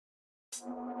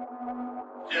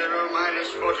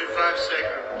-45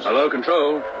 seconds. Hello,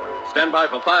 Control. Stand by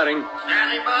for firing.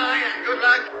 Standing by and good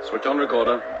luck. Switch on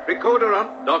recorder. Recorder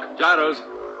on. Doc, gyros.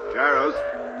 Gyros.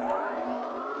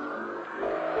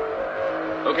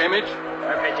 Okay, Mitch.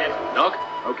 Okay, Jet. Doc.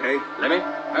 Okay. Lemmy.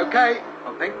 Okay,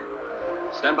 I think.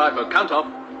 Stand by for count-off.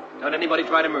 Don't anybody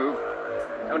try to move.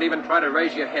 Don't even try to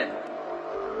raise your head.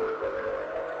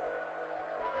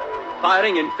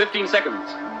 Firing in 15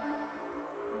 seconds.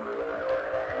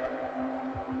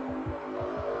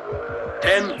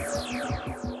 10,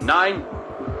 9,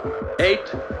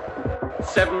 8,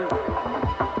 7,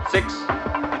 6,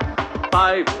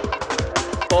 5,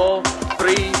 4,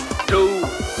 3, 2,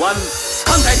 1.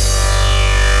 Contact!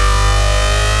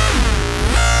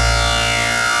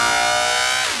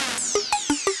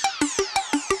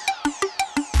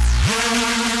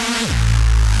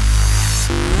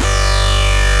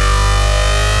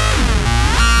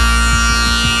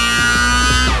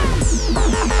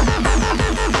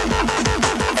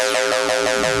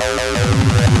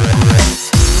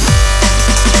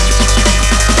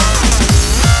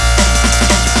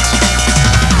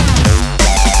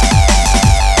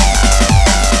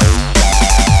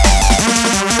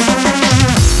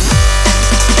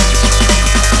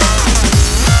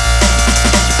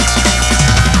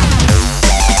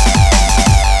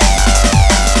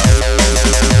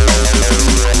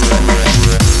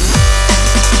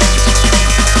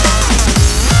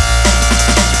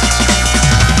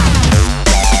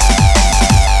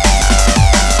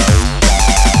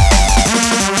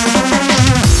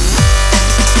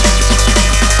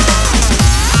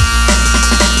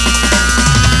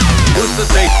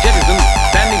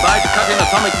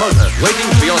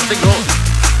 Waiting for your signal.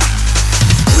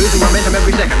 Losing momentum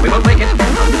every second. We won't make it.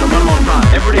 I'll give them one more try.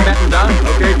 Everybody batten down.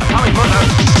 Okay. Atomic motor.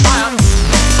 Fire.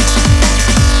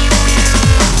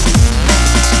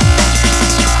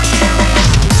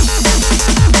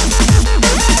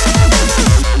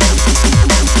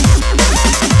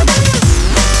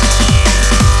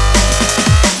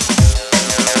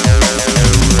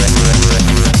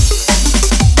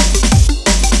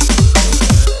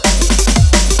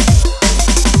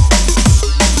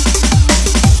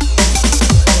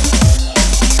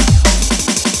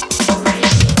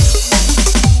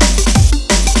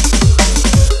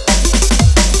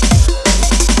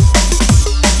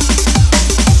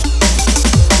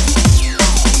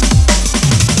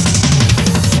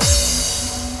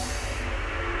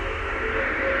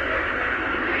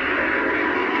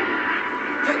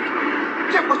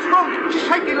 What's wrong? She's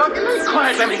shaking like a leaf.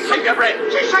 Quiet, Lemmy. Save your breath.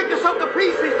 She's shaking us up to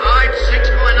pieces. Height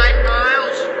 6.8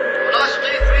 miles.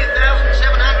 Velocity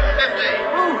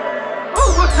 3,750.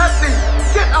 Oh, what's happening?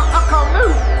 Get up, I can't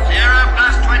move. 0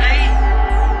 plus 20.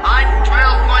 Height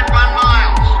 12.1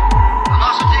 miles.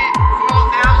 Velocity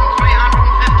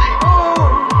 4,350.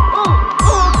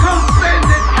 I can't stand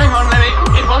it. Hang on, Lemmy.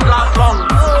 It won't last long.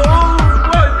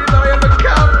 Why did I ever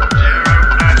come? 0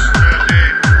 plus 30.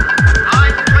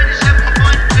 Height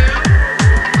 27.2.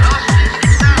 Velocity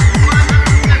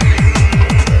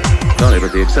 6,550. Sorry,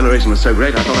 but the acceleration was so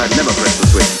great I thought I'd never press the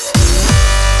switch.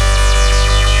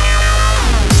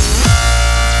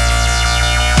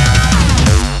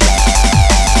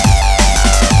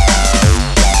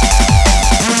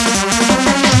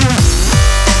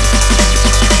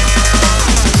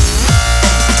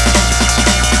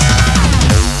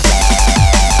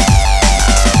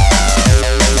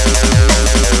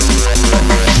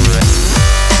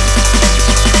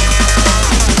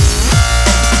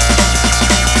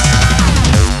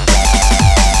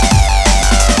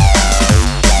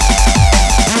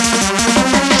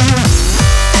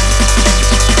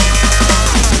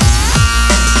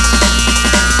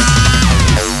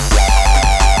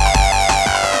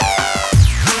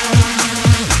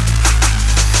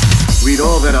 We'd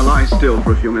all better lie still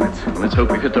for a few minutes. Let's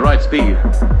hope we've hit the right speed.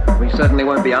 We certainly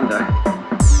won't be under.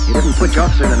 You didn't switch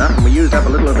off soon enough and we used up a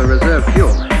little of the reserve fuel.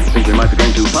 I think we might be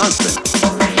going too fast then.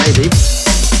 Maybe.